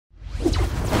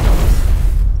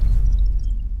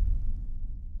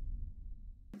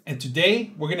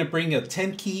today we're going to bring a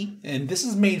 10 key, and this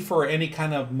is made for any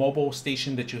kind of mobile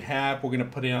station that you have. We're going to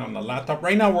put it on a laptop.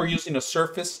 Right now we're using a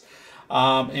Surface,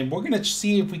 and we're going to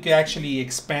see if we can actually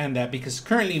expand that, because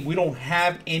currently we don't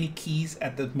have any keys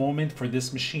at the moment for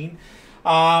this machine.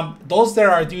 Those that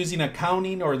are using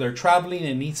accounting or they're traveling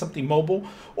and need something mobile,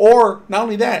 or not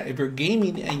only that, if you're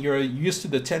gaming and you're used to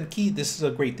the 10 key, this is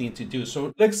a great thing to do.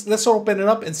 So let's open it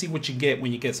up and see what you get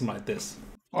when you get something like this.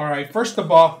 All right, first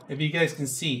of all, if you guys can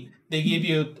see, they give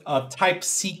you a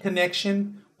Type-C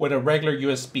connection with a regular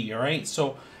USB, all right?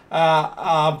 So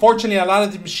unfortunately, a lot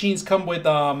of the machines come with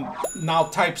now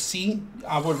Type-C.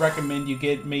 I would recommend you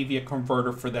get maybe a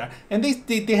converter for that. And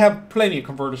they have plenty of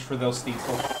converters for those things.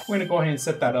 So we're gonna go ahead and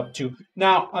set that up too.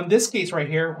 Now, on this case right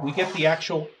here, we get the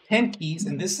actual 10 keys,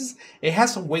 and it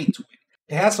has some weight to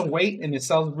it. It has some weight and it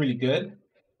sounds really good.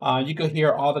 You can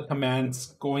hear all the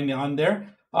commands going on there.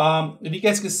 If you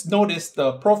guys can notice,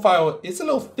 the profile is a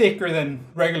little thicker than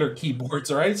regular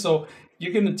keyboards, all right? So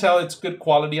you're going to tell it's good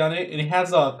quality on it. And it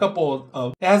has a couple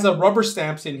of, it has a rubber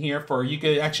stamps in here for you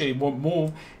can actually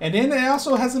move. And then it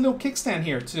also has a little kickstand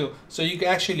here too. So you can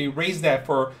actually raise that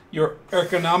for your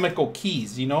ergonomical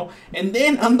keys, you know? And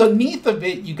then underneath of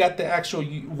it, you got the actual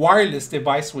wireless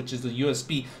device, which is the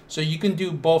USB. So you can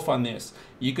do both on this.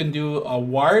 You can do a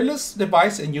wireless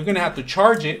device, and you're going to have to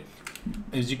charge it.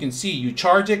 As you can see, you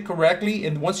charge it correctly,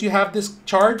 and once you have this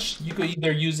charged, you could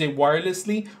either use it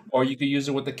wirelessly or you could use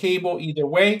it with the cable. Either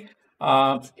way,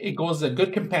 it goes a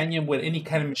good companion with any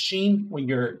kind of machine when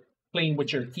you're playing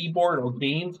with your keyboard or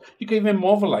games. You can even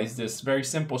mobilize this, very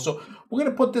simple. So we're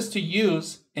going to put this to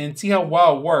use and see how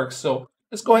well it works. So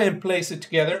let's go ahead and place it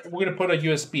together. We're going to put a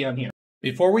USB on here.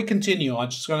 Before we continue, I'm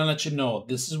just going to let you know,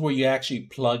 this is where you actually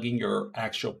plug in your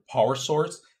actual power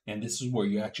source. And this is where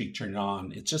you actually turn it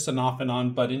on. It's just an off and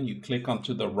on button. You click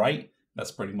onto the right.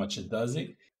 That's pretty much it does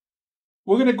it.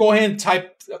 We're going to go ahead and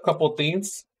type a couple of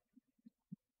things.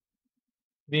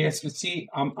 You guys can see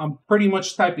I'm pretty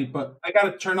much typing, but I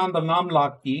got to turn on the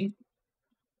non-lock key.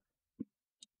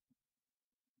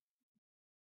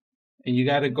 And you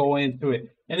got to go into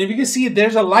it. And if you can see,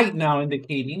 there's a light now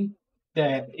indicating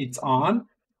that it's on.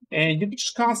 And you can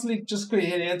just constantly just go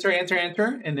ahead and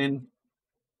enter, and then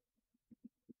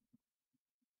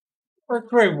work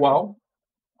very well.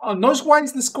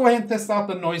 Noise-wise, let's go ahead and test out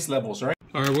the noise levels, right?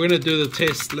 All right, we're gonna do the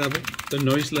test level, the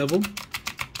noise level.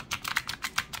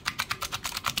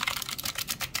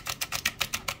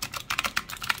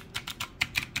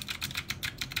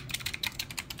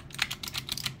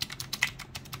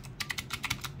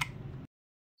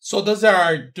 So those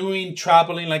are doing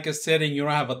traveling, like I said, and you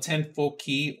don't have a 10 full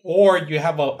key, or you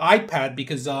have an iPad,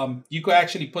 because you could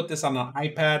actually put this on an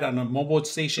iPad on a mobile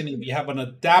station. If you have an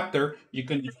adapter, you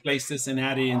can just place this and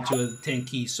add it into a 10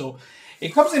 key. So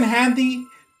it comes in handy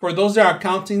for those that are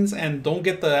accountants and don't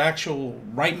get the actual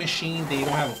right machine. They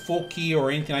don't have a full key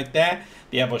or anything like that.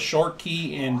 They have a short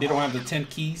key and they don't have the 10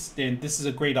 keys. Then this is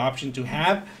a great option to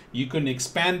have. You can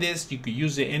expand this. You could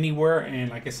use it anywhere.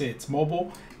 And like I said, it's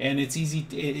mobile and it's easy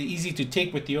to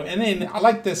take with you. And then I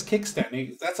like this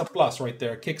kickstand. That's a plus right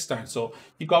there, kickstand. So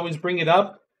you can always bring it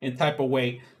up and type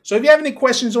away. So if you have any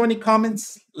questions or any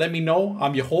comments, let me know.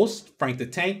 I'm your host, Frank the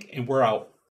Tank, and we're out.